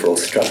peripheral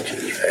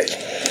structures, right?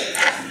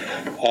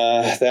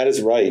 That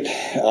is right.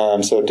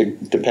 So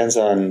it depends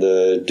on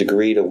the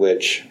degree to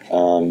which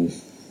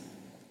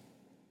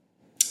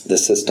the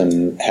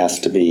system has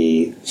to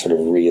be sort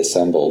of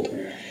reassembled.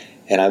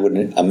 And I would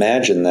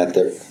imagine that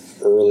the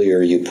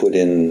earlier you put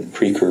in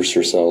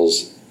precursor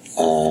cells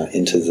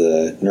into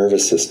the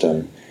nervous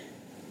system,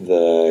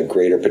 the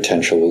greater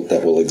potential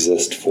that will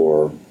exist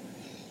for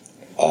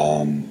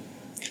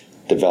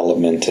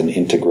development and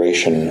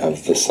integration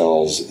of the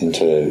cells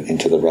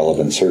into the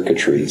relevant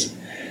circuitries.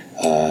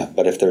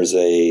 But if there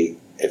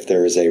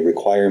is a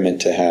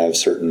requirement to have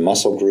certain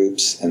muscle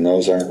groups and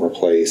those aren't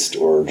replaced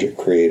or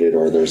created,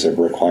 or there's a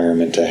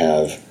requirement to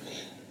have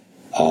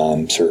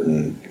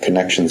certain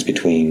connections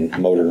between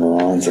motor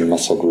neurons and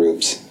muscle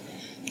groups,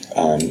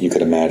 you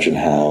could imagine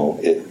how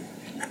it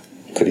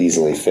could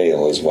easily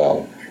fail as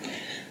well.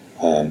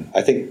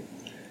 I think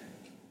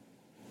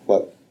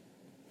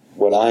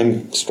what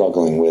I'm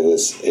struggling with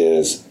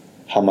is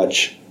how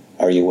much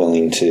are you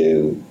willing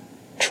to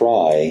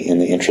try in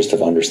the interest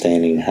of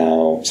understanding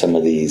how some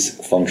of these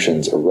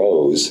functions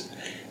arose,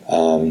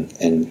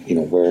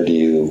 and where do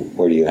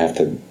you have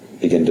to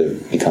begin to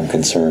become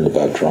concerned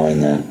about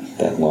drawing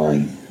that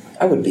line?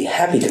 I would be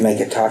happy to make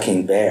a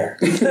talking bear.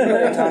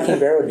 A talking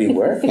bear would be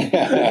work.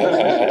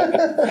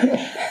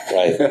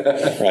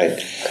 Right.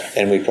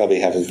 And we probably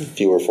have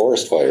fewer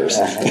forest fires.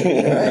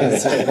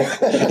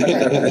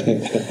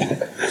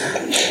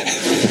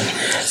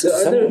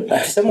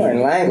 Somewhere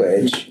in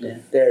language,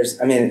 there's,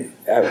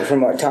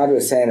 from what Todd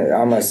was saying, it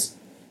almost,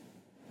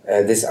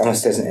 this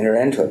almost doesn't enter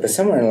into it, but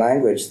somewhere in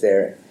language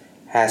there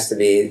has to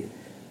be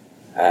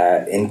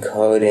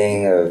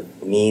encoding of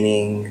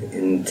meaning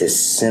into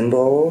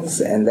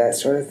symbols and that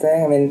sort of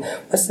thing.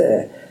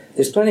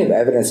 There's plenty of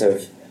evidence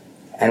of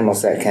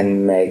animals that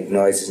can make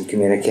noises and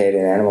communicate,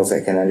 and animals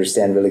that can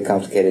understand really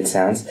complicated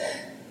sounds.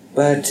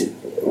 But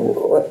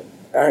what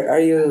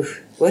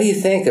do you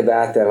think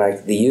about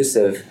the use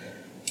of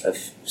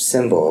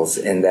symbols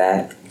in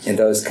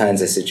those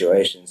kinds of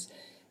situations?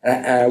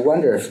 And I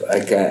wonder if I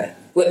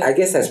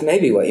guess that's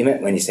maybe what you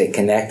meant when you say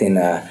connecting.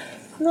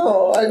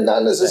 No,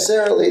 not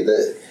necessarily.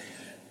 That's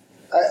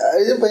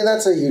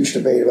a huge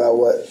debate about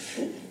what,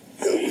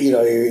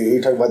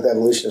 you're talking about the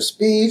evolution of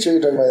speech, or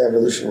you're talking about the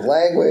evolution of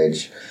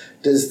language.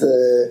 Does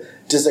a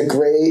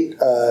great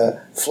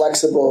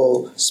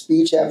flexible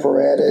speech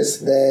apparatus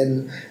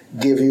then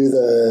give you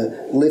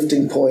the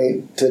lifting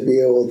point to be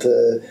able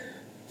to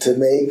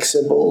make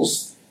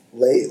symbols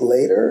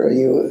later?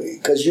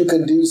 Because you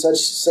can do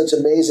such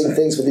amazing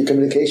things with your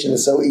communication.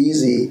 It's so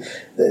easy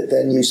that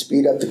then you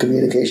speed up the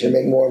communication,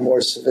 make more and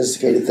more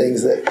sophisticated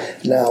things that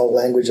now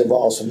language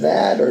evolves from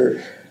that?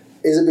 Or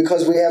is it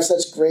because we have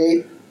such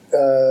great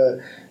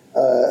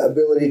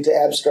ability to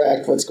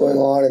abstract what's going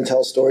on and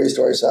tell stories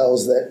to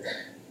ourselves that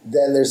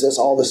then there's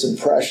all this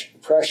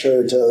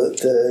pressure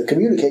to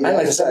communicate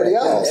to somebody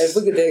else? If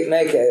we could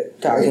make a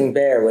talking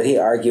bear, would he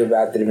argue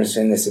about the difference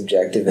between the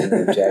subjective and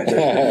the objective?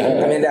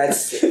 That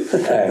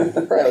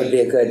would be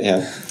a good,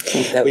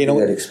 that would be a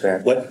good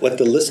experiment. What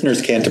the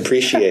listeners can't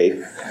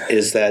appreciate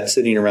is that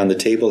sitting around the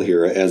table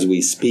here as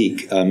we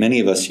speak, many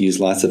of us use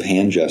lots of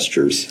hand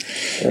gestures.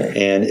 Right.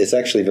 And it's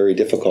actually very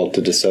difficult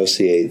to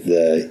dissociate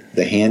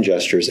the hand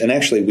gestures. And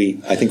actually,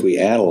 I think we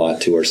add a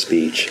lot to our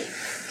speech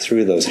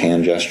through those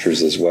hand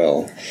gestures as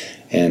well.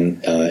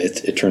 And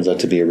it turns out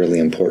to be a really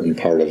important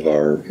part of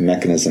our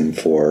mechanism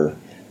for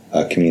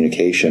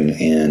communication,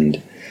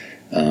 and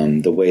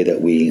the way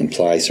that we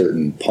imply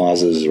certain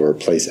pauses or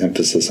place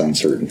emphasis on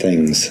certain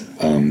things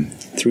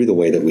through the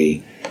way that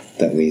we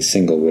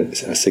signal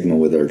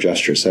with our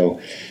gesture.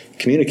 So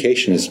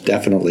communication is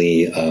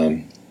definitely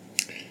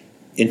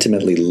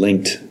intimately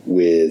linked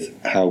with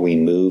how we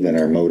move in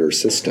our motor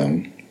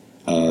system.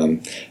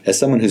 As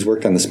someone who's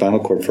worked on the spinal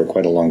cord for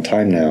quite a long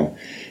time now,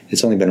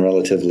 it's only been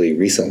relatively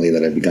recently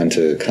that I've begun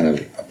to kind of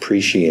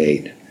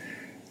appreciate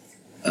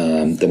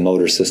the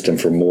motor system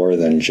for more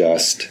than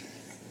just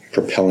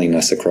propelling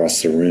us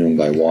across the room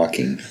by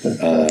walking,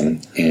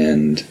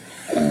 and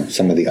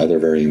some of the other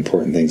very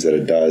important things that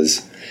it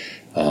does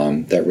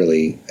that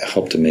really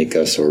help to make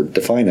us or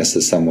define us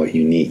as somewhat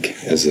unique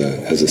as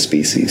a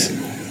species.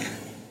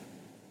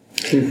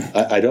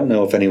 I don't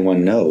know if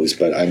anyone knows,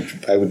 but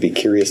I would be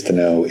curious to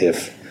know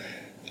if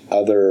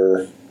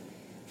other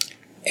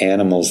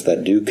animals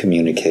that do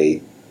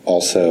communicate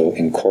also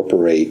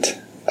incorporate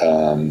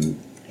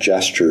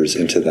gestures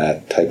into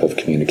that type of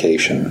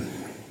communication.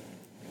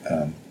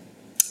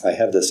 I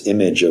have this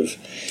image of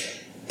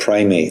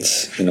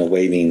primates,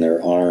 waving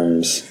their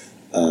arms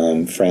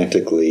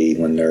frantically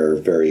when they're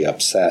very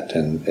upset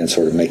and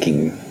sort of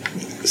making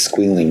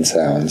squealing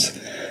sounds,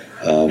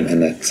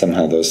 and that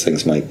somehow those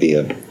things might be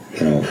a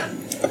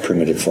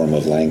primitive form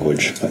of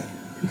language. But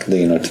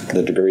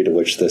the degree to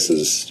which this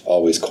is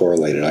always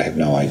correlated, I have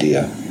no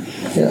idea.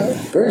 Yeah,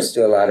 birds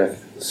do a lot of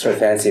sort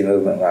of fancy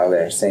movement while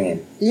they're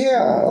singing.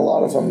 Yeah, a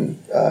lot of them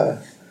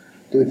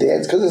do a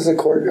dance because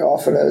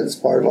often it's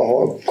part of a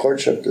whole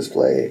courtship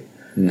display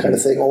kind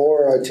of thing,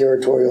 or a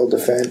territorial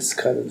defense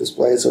kind of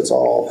display. So it's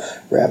all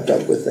wrapped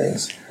up with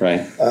things.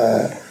 Right.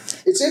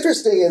 It's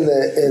interesting in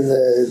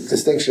the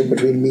distinction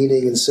between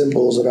meaning and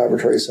symbols and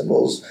arbitrary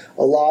symbols.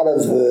 A lot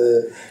of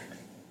the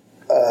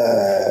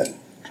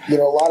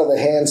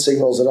hand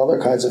signals and other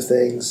kinds of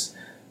things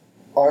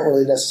aren't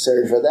really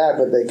necessary for that,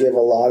 but they give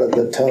a lot of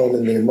the tone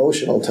and the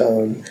emotional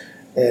tone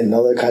and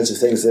other kinds of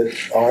things that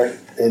aren't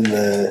in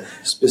the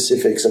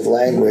specifics of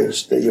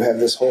language. That you have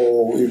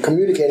you're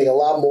communicating a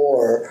lot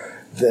more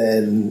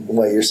than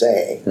what you're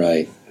saying.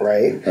 Right.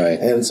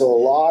 And so a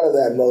lot of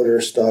that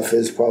motor stuff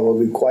is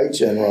probably quite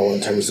general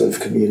in terms of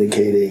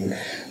communicating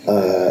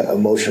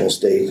emotional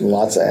state, and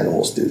lots of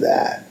animals do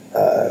that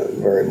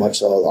very much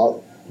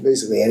so.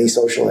 Basically any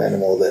social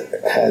animal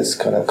that has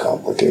kind of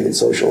complicated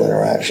social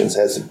interactions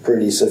has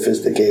pretty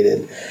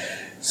sophisticated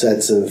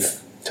sets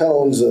of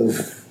tones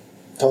of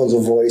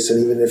voice,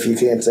 and even if you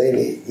can't say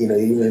any,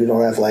 even if you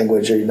don't have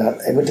language or you're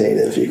not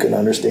imitative, you can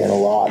understand a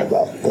lot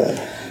about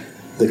the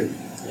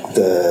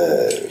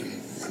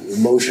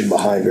emotion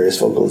behind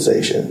various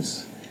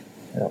vocalizations.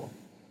 You know.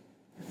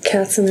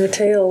 Cats in their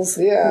tails,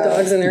 Yeah.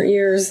 dogs in their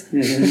ears.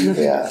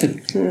 Yeah.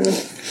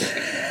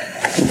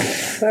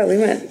 Wow, we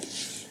went.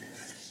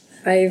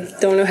 I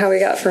don't know how we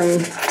got from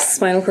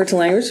spinal cord to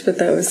language, but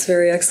that was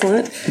very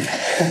excellent.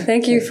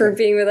 Thank you for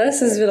being with us.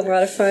 This has been a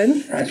lot of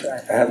fun. I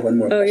have one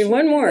more. Oh, you have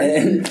one more.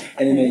 And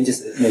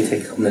it may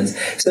take a couple minutes.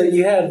 So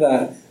you have,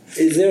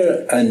 is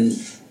there an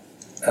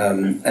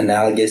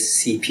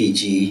analogous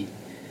CPG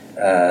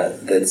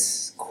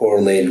that's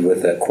correlated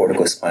with a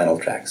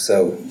corticospinal tract?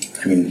 So,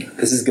 I mean,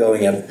 this is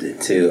going up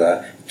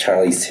to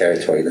Charlie's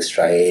territory, the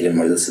striatum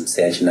or the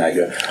substantia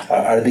nigra.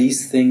 Are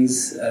these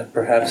things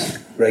perhaps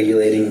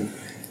regulating,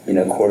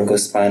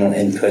 corticospinal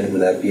input?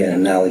 Would that be an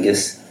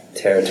analogous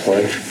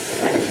territory?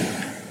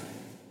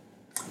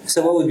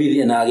 So what would be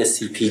the analogous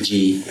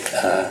CPG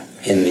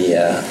in the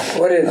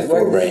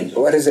forebrain?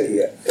 What is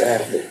it?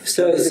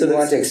 So you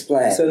want to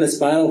explain? So in the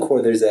spinal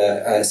cord, there's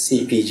a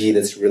CPG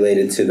that's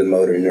related to the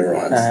motor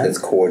neurons that's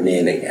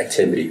coordinating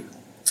activity.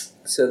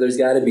 So there's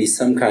got to be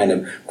some kind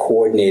of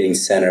coordinating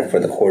center for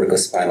the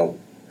corticospinal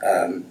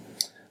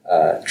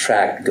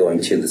tract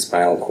going to the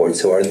spinal cord.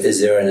 So is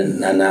there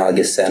an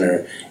analogous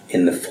center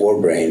in the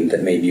forebrain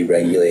that may be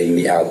regulating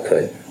the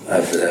output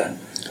of the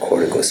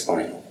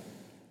corticospinal?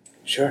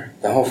 Sure.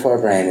 The whole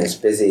forebrain is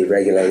busy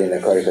regulating the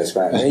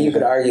corticospinal. I mean, you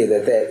could argue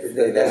that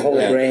the whole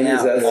brain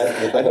is...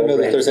 I don't know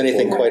that there's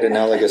anything quite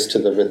analogous to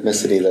the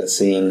rhythmicity that's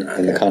seen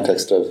in the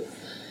context of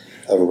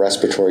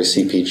respiratory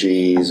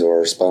CPGs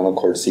or spinal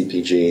cord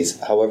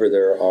CPGs. However,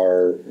 there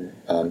are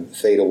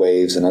theta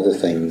waves and other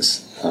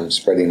things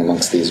spreading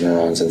amongst these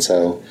neurons, and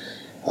so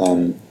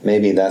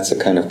maybe that's a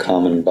kind of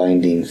common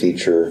binding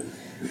feature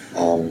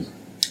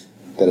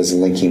that is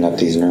linking up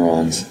these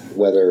neurons.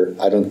 Whether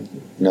I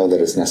don't know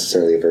that it's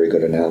necessarily a very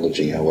good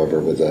analogy, however,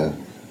 with a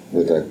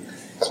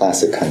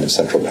classic kind of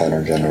central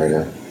pattern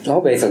generator. The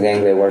whole basal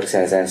ganglia works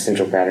as a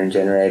central pattern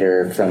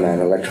generator from an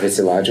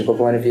electrophysiological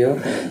point of view.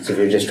 So if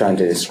you're just trying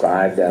to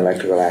describe the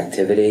electrical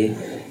activity,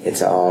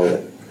 it's all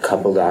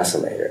coupled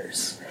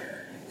oscillators.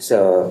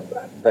 So,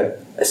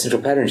 but a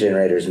central pattern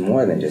generator is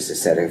more than just a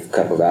set of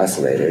coupled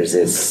oscillators. It's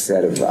a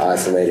set of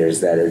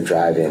oscillators that are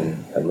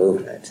driving a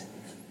movement.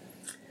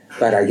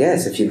 But I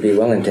guess if you'd be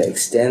willing to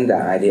extend the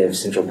idea of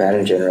central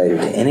pattern generator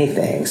to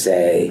anything,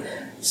 say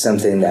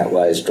something that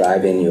was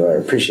driving your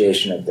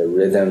appreciation of the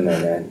rhythm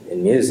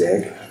in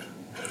music,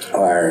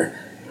 or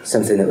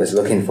something that was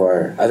looking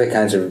for other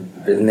kinds of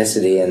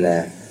rhythmicity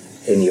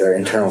in your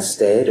internal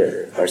state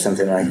or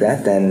something like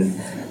that,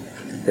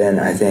 then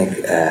I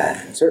think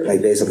certainly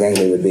basal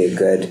ganglia would be a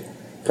good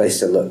place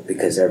to look,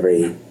 because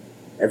every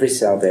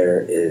cell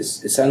there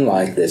it's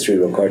unlike the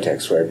cerebral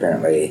cortex, where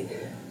apparently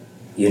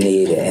you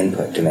need an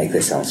input to make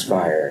the cells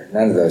fire.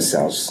 None of those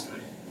cells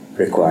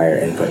require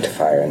input to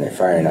fire, and they're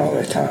firing all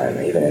the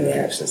time, even in the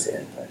absence of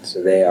input.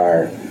 So they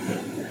are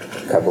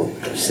coupled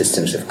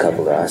systems of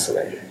coupled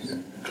oscillators.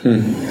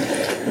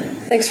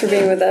 Thanks for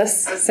being with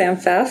us, Sam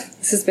Pfaff.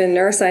 This has been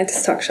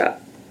Neuroscientist Talk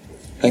Shop.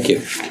 Thank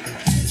you.